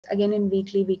again in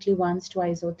weekly, weekly once,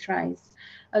 twice or thrice.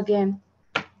 Again,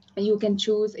 you can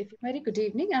choose if very good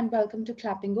evening and welcome to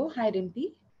Clapingo. Hi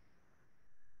Rimpi.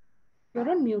 You're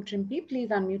on mute, Rimpi. Please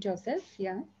unmute yourself.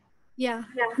 Yeah. Yeah.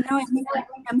 Now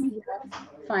I'm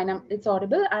Fine. It's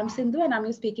audible. I'm Sindhu and I'm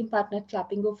your speaking partner at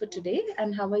Clapingo for today.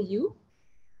 And how are you?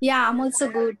 yeah, I'm also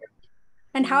good.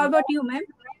 And how Mm, about you, ma'am?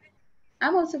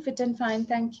 I'm also fit and fine.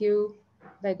 Thank you.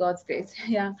 By God's grace.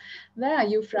 Yeah. Where are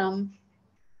you from?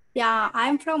 Yeah,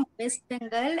 I'm from West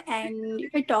Bengal, and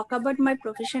if I talk about my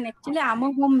profession, actually, I'm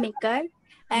a homemaker.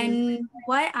 Mm, And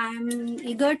why I'm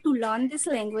eager to learn this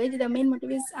language, the main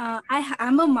motive is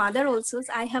I'm a mother also.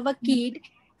 So I have a kid,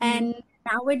 mm, and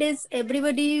nowadays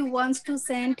everybody wants to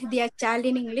send their child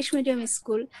in English medium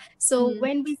school. So mm,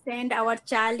 when we send our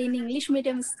child in English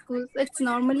medium school, it's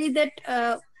normally that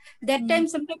that mm. time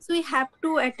sometimes we have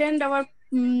to attend our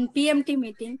PMT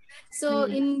meeting. So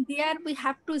Mm. in there we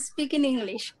have to speak in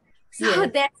English. So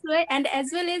Yes. that's why, and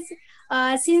as well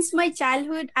as since my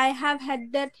childhood I have had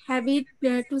that habit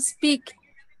to speak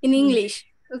in Mm, English,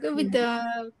 okay,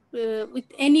 mm,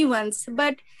 with anyone's.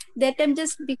 But that time,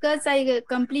 just because I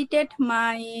completed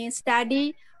my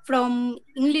study from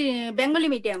English Bengali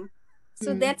medium,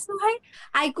 so mm. that's why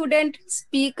I couldn't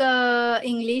speak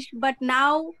English. But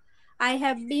now I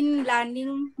have been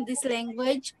learning this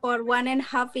language for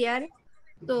 1.5 year.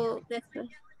 So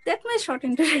that's my short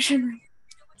introduction.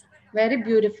 Very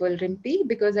beautiful, Rimpi,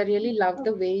 because I really love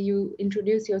the way you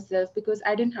introduce yourself because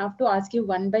I didn't have to ask you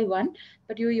one by one,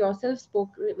 but you yourself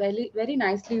spoke very, very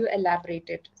nicely, you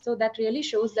elaborated. So that really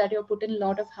shows that you're put in a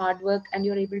lot of hard work and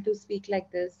you're able to speak like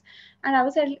this. And I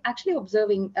was actually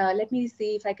observing, let me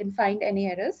see if I can find any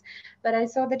errors, but I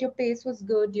saw that your pace was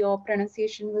good, your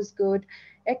pronunciation was good,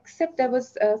 except there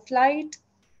was a slight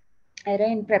error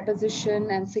in preposition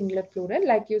and singular plural.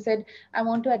 Like you said, I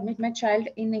want to admit my child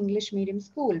in English medium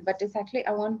school, but it's actually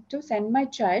I want to send my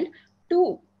child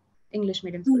to English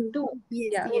medium school. Mm. To,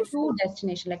 Yes, yeah, yes. to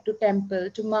destination, like to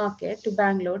temple, to market, to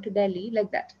Bangalore, to Delhi,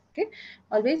 like that. Okay,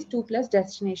 always to plus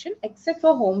destination. Except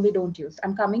for home, we don't use.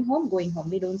 I'm coming home, going home.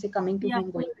 We don't say coming to Yeah.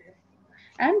 home, going to home.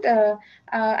 And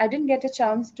I didn't get a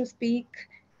chance to speak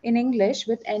in English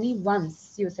with any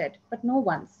once, you said, but no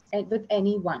once, with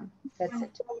anyone. That's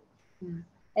it. Mm.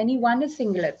 Anyone is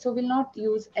singular, so we'll not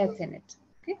use s in it.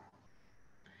 Okay.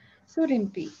 So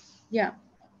Rimpi, yeah,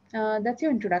 that's your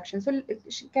introduction. So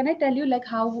can I tell you like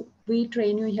how we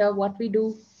train you here, what we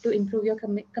do to improve your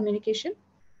communication?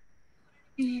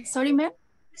 Sorry, ma'am.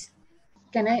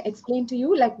 Can I explain to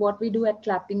you like what we do at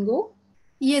Clappingo?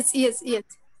 Yes, yes, yes.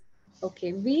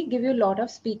 Okay, we give you a lot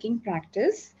of speaking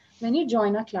practice. When you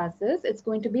join our classes, it's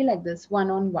going to be like this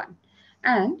one on one.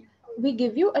 And we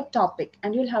give you a topic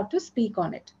and you'll have to speak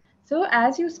on it. So,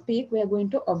 as you speak, we are going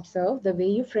to observe the way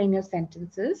you frame your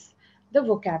sentences, the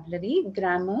vocabulary,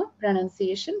 grammar,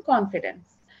 pronunciation,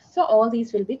 confidence. So, all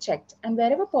these will be checked. And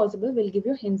wherever possible, we'll give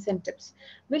you hints and tips.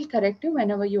 We'll correct you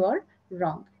whenever you are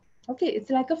wrong. Okay, it's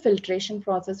like a filtration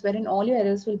process wherein all your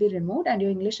errors will be removed and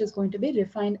your English is going to be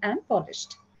refined and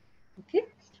polished. Okay,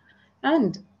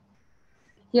 and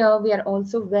here we are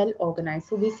also well organized,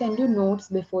 so we send you notes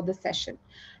before the session,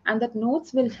 and that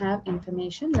notes will have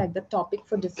information like the topic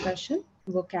for discussion,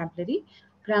 vocabulary,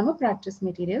 grammar practice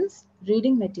materials,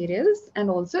 reading materials, and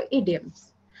also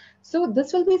idioms. So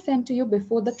this will be sent to you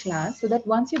before the class so that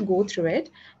once you go through it,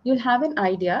 you'll have an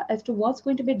idea as to what's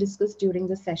going to be discussed during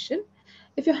the session.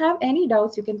 If you have any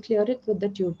doubts, you can clear it with the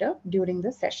tutor during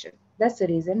the session. That's the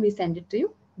reason we send it to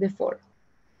you before.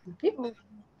 Okay. Oh,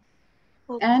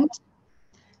 okay. And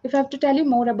if I have to tell you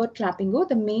more about Clappingo,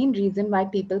 the main reason why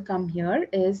people come here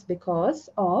is because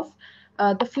of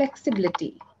the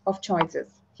flexibility of choices.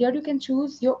 Here you can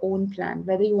choose your own plan,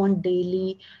 whether you want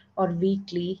daily or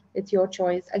weekly. It's your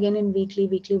choice. Again, in weekly,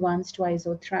 weekly once, twice,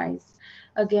 or thrice.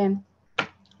 Again,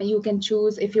 you can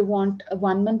choose if you want a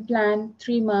 1 month plan,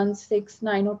 3 months, 6,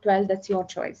 9, or 12. That's your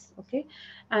choice. Okay.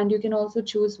 And you can also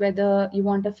choose whether you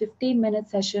want a 15-minute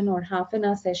session or half an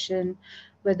hour session,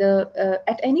 whether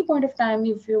at any point of time,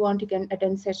 if you want, you can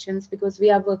attend sessions because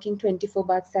we are working 24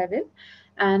 by 7.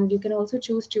 And you can also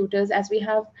choose tutors as we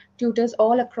have tutors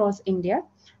all across India.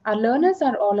 Our learners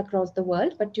are all across the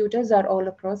world, but tutors are all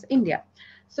across India.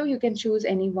 So you can choose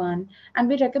anyone. And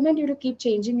we recommend you to keep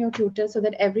changing your tutor so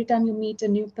that every time you meet a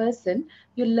new person,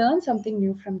 you learn something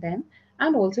new from them.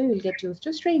 And also you'll get used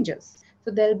to strangers.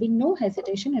 So there'll be no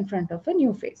hesitation in front of a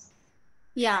new face.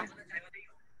 Yeah.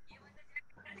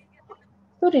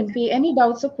 So Rimpi, any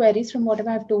doubts or queries from whatever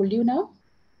I've told you now?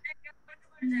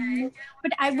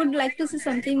 But I would like to say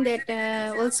something that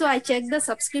also I checked the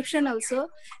subscription also.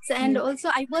 So, and also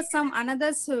I was some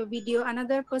another's video,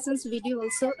 another person's video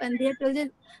also, and they told us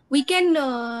we can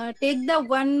take the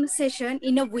one session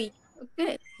in a week.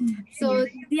 Okay. So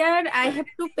there I have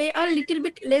to pay a little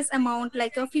bit less amount,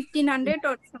 like a 1500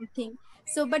 or something.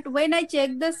 So, but when I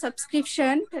checked the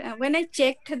subscription, when I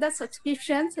checked the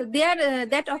subscriptions, there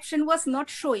that option was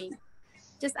not showing.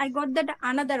 Just I got that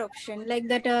another option, like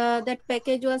that that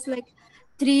package was like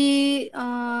three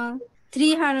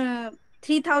 300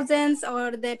 3000s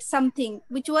or that something,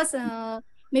 which was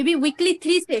maybe weekly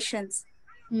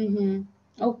Mm-hmm. three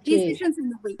Okay. sessions in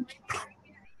the week.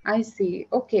 I see.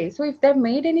 Okay. So if they've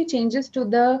made any changes to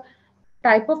the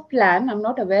type of plan, I'm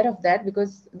not aware of that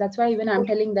because that's why even I'm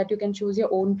telling that you can choose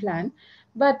your own plan.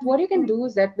 But what you can do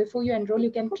is that before you enroll,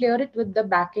 you can clear it with the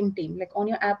backend team. Like on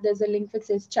your app, there's a link which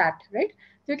says chat, right?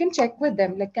 So you can check with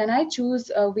them. Like, can I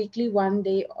choose a weekly 1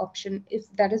 day option? If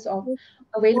that is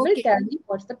available, Okay, tell me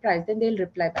what's the price. Then they'll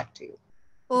reply back to you.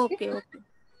 Okay. okay, okay.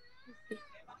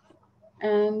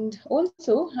 And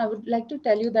also, I would like to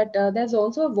tell you that there's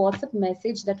also a WhatsApp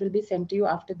message that will be sent to you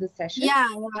after this session. Yeah,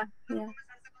 yeah, yeah.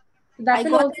 That I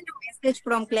will got also, that message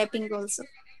from clapping also.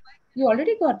 you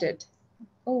already got it.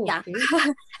 Oh, Yeah. okay.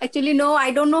 Actually, no, I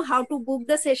don't know how to book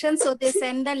the session. So they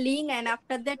send the link, and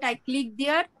after that, I click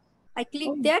there. I click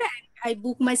Oh, there and I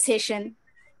book my session.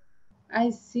 I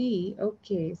see.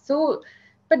 Okay. So,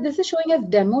 but this is showing as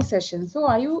demo session. So,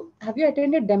 have you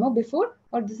attended demo before,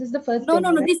 or this is the first No, no,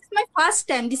 demo, no. right? This is my first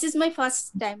time. This is my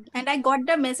first time, and I got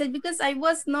the message because I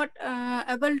was not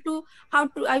able to how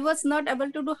to. I was not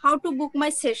able to do how to book my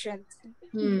sessions.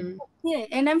 Hmm. Yeah,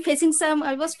 and I'm facing some.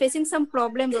 I was facing some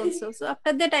problems also. So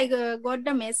after that, I got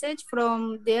the message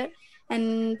from there,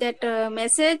 and that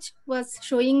message was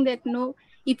showing that no,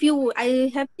 if you,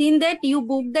 I have seen that you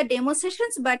booked the demo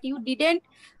sessions, but you didn't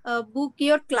book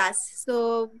your class.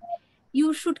 So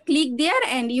you should click there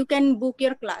and you can book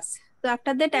your class. So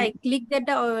after that, I clicked that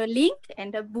link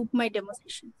and book my demo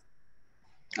session.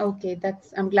 Okay,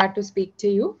 I'm glad to speak to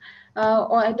you.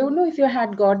 Or I don't know if you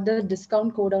had got the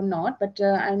discount code or not, but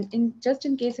I'm in just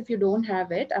in case if you don't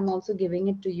have it, I'm also giving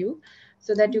it to you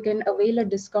so that you can avail a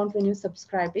discount when you're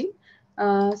subscribing.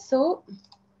 So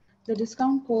the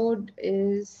discount code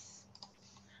is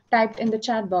typed in the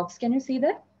chat box. Can you see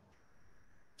that?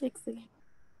 Excellent.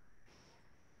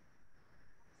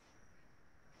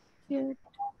 Yeah.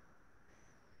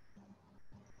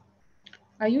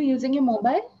 Are you using your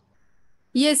mobile?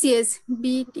 Yes, yes.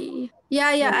 BT.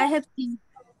 Yeah, yeah. Yeah. I have seen.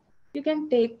 You can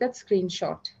take that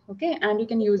screenshot, okay, and you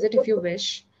can use it if you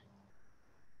wish.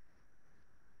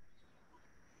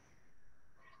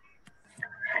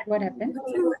 What happened?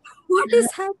 What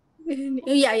is happening?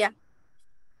 Yeah, yeah.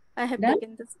 I have Done.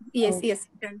 taken this. Yes, Okay. yes.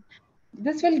 Done.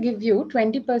 This will give you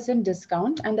 20%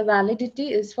 discount and the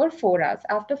validity is for 4 hours.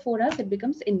 After 4 hours, it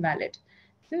becomes invalid.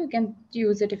 So you can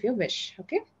use it if you wish.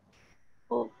 Okay.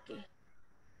 Okay.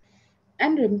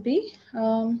 And Rimpi,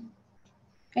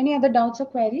 any other doubts or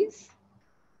queries?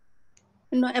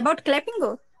 No, about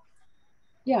clapping.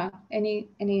 Yeah. Any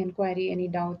inquiry, any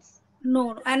doubts?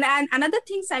 No, and another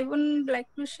things I would like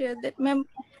to share that, ma'am,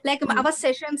 like Hmm. our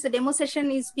sessions, the demo session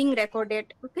is being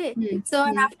recorded. Okay, Hmm. so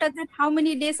and Hmm. after that, how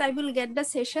many days I will get the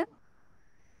session?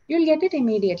 You'll get it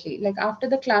immediately. Like after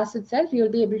the class itself, you'll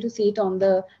be able to see it on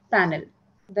the panel.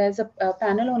 There's a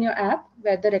panel on your app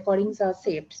where the recordings are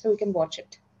saved, so you can watch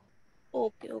it.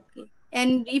 Okay, okay.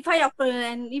 And if I upload,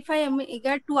 and if I am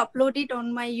eager to upload it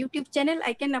on my YouTube channel,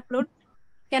 I can upload.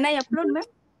 Can I upload, ma'am?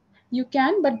 You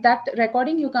can, but that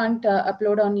recording you can't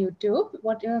upload on YouTube.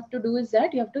 What you have to do is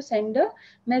that you have to send a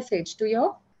message to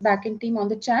your backend team on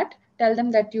the chat. Tell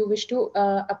them that you wish to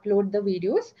upload the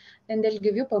videos. Then they'll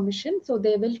give you permission. So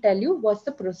they will tell you what's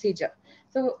the procedure.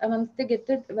 So once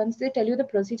they tell you the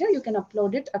procedure, you can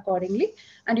upload it accordingly,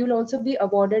 and you'll also be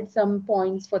awarded some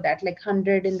points for that, like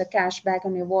 100 in the cashback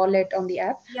on your wallet on the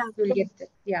app. Yeah. You'll get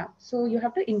it. Yeah. So you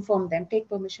have to inform them, take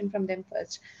permission from them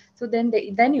first. So then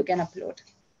you can upload.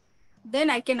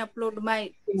 Then I can upload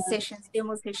my Yeah, sessions,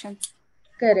 demo sessions.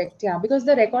 correct. Yeah, because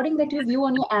the recording that you view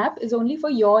on your app is only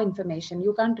for your information.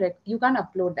 You can't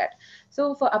upload that.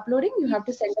 So for uploading, you have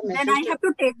to send a Then message I to. have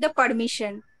to take the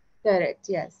permission. Correct.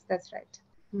 Yes, that's right.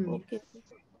 Hmm. Okay.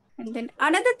 And then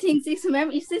another thing is, ma'am,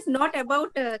 this is not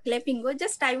about clapping.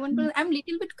 Just I want to. I'm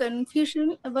little bit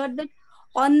confusion about that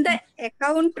on the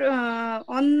account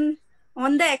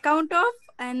on the account of,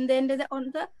 and then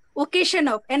on the occasion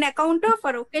of, an account of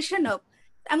or occasion of.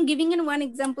 I'm giving in one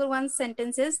example, one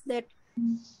sentences that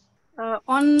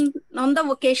on the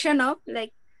occasion of,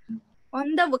 like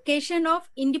on the occasion of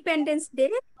Independence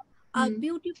Day, A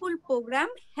beautiful program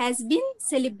has been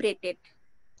celebrated.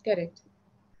 Correct.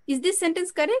 Is this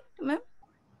sentence correct, ma'am?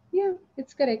 Yeah,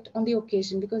 it's correct on the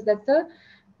occasion because that's the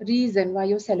reason why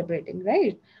you're celebrating,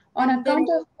 right? On And then account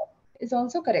of is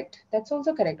also correct. That's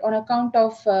also correct. On account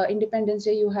of Independence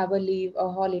Day, you have a leave, a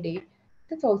holiday.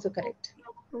 That's also correct.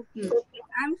 okay, Hmm. okay.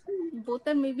 I'm sure both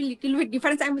are maybe little bit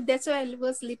different. I mean, that's why I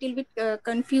was little bit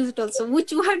confused also.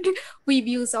 Which word we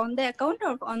use on the account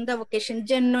or on the occasion?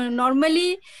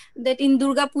 Normally, that in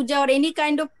Durga Puja or any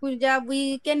kind of puja,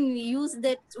 we can use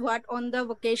that word on the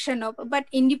occasion of. But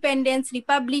Independence,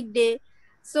 Republic Day,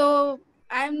 so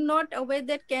I'm not aware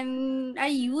that can I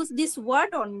use this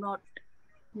word or not.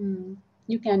 Hmm.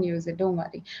 You can use it, don't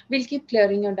worry. We'll keep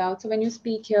clearing your doubts. So when you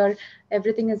speak here,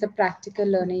 everything is a practical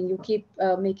learning. You keep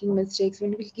making mistakes,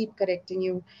 when we'll keep correcting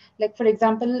you. Like for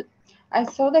example, I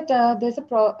saw that there's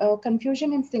a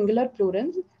confusion in singular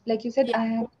plural. Like you said,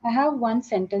 Yeah, I have one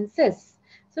sentences.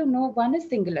 So no, one is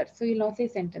singular. So you'll not say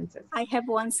sentences. I have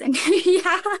one sentence.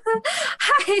 Yeah,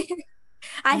 I,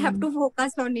 I have Hmm. to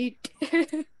focus on it.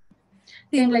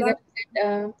 Same like Singular that. You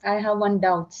said, I have one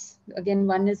doubts. Again,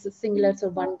 one is a singular, so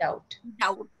one doubt.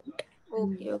 doubt.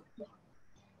 Hmm. Okay, okay.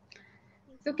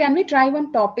 So can we try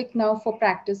one topic now for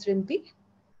practice, Rimpi?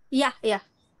 Yeah, yeah.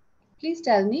 Please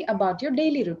tell me about your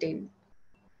daily routine.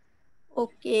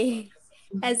 Okay.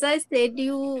 As I said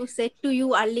to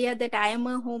you earlier that I am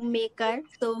a homemaker.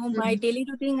 So my Mhm. daily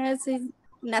routine is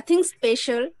nothing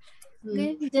special. Mm,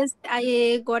 Okay. Just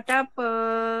I got up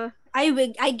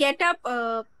I get up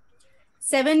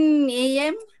 7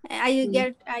 a.m.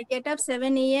 mm, I get up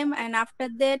 7 a.m. and after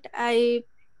that I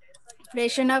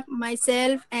freshen up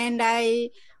myself and I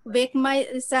wake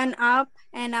my son up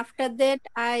and after that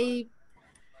I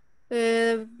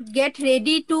get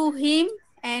ready to him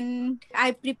and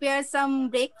I prepare some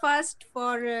breakfast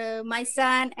for my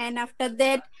son and after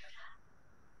that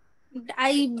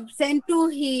I sent to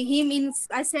him in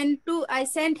I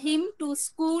sent him to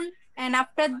school and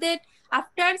after that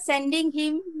after sending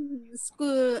him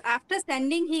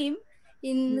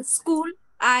mm, in school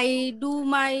I do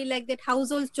my like that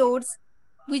household chores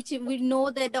which we know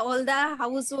that all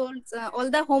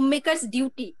the homemakers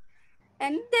duty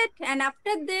and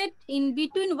after that in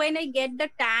between when I get the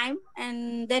time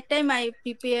and that time I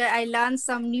learn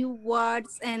some new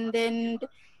words and then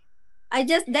I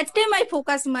just that time I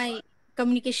focus my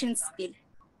communication skill.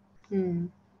 mm.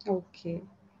 Okay.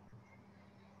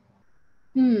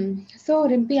 So,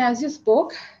 Rimpi, as you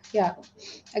spoke, yeah,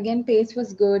 again, pace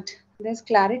was good. There's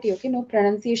clarity, okay? No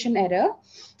pronunciation error,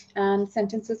 and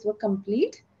sentences were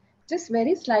complete. Just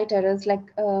very slight errors, like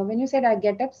when you said, I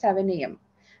get up 7 a.m.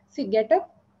 See, get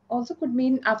up also could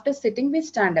mean after sitting, we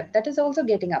stand up. That is also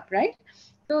getting up, right?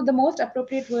 So, the most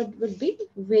appropriate word would be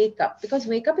wake up, because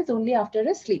wake up is only after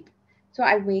a sleep. So,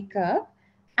 I wake up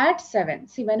at 7.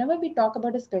 See, whenever we talk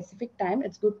about a specific time,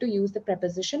 it's good to use the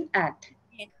preposition at.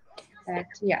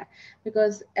 Yeah,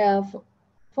 because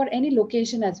for any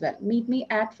location as well, meet me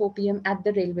at 4 p.m. at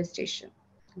the railway station.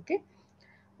 Okay.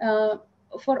 Uh,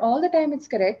 for all the time, it's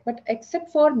correct, but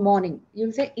except for morning,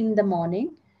 you'll say in the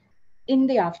morning, in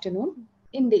the afternoon,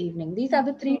 in the evening. These are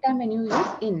the three times when you use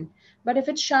in. But if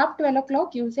it's sharp 12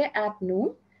 o'clock, you'll say at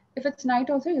noon. If it's night,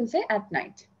 also, you'll say at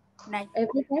night. Nice.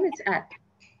 Every time it's at.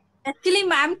 Actually,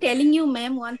 ma'am, telling you,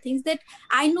 ma'am, one thing is that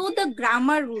I know the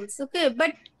grammar rules, okay,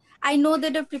 but I know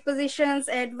that the prepositions,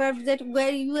 adverbs, that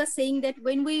where you are saying that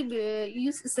when we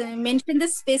mention the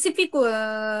specific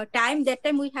time, that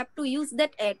time we have to use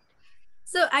that at.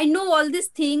 So I know all these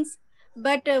things,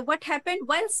 but what happened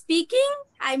while speaking,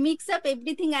 I mix up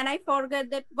everything and I forget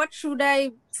that what should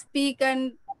I speak,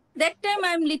 and that time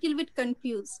I'm little bit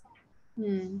confused.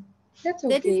 Hmm. That's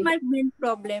That is okay. my main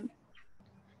problem.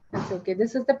 That's okay.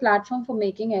 This is the platform for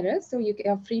making errors. So you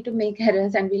are free to make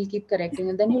errors and we'll keep correcting.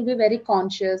 And then you'll be very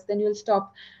conscious. Then you'll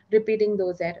stop repeating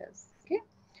those errors. Okay.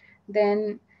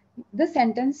 Then the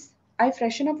sentence, I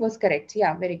freshen up was correct.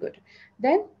 Yeah, very good.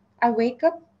 Then I wake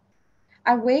up,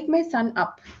 I wake my son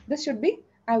up. This should be,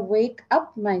 I wake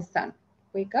up my son.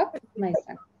 Wake up my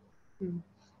son. Hmm.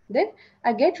 Then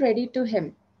I get ready to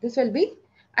him. This will be,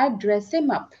 I dress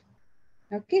him up.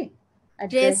 Okay. I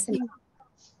dress him Dressing, up.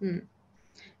 Hmm.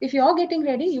 If you're getting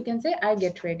ready, you can say, I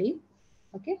get ready.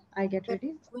 Okay, I get but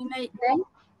ready. when I Then,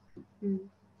 hmm,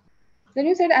 then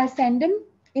you said, I send him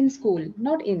in school,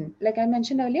 not in. Like I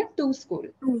mentioned earlier, to school.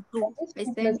 do, That is I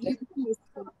to plus send him destination. to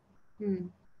school. Hmm.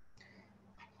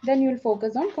 Then you'll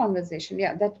focus on conversation.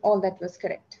 Yeah, that all that was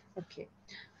correct. Okay.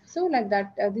 So like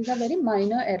that, these are very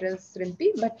minor errors,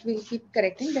 Rimpi, but we'll keep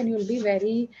correcting. Then you'll be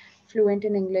very fluent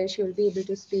in English. You'll be able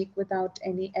to speak without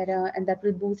any error, and that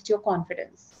will boost your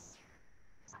confidence.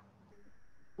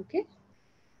 Okay.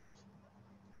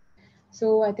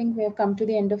 So I think we have come to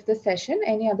the end of the session.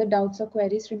 Any other doubts or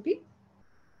queries, Rimpi?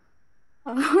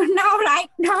 Now, right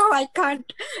now, I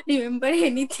can't remember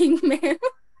anything, ma'am.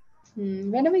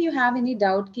 Whenever you have any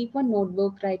doubt, keep one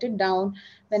notebook, write it down.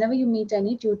 Whenever you meet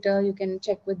any tutor, you can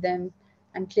check with them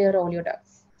and clear all your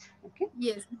doubts. Okay.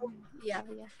 Yes. Yeah,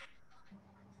 yeah.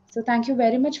 So thank you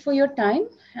very much for your time,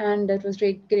 and it was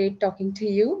great talking to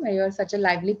you. You are such a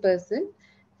lively person,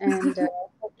 and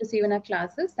hope to see you in our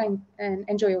classes. And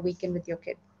enjoy your weekend with your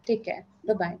kid. Take care.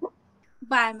 Bye bye.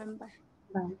 Bye, ma'am. Bye.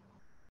 Bye.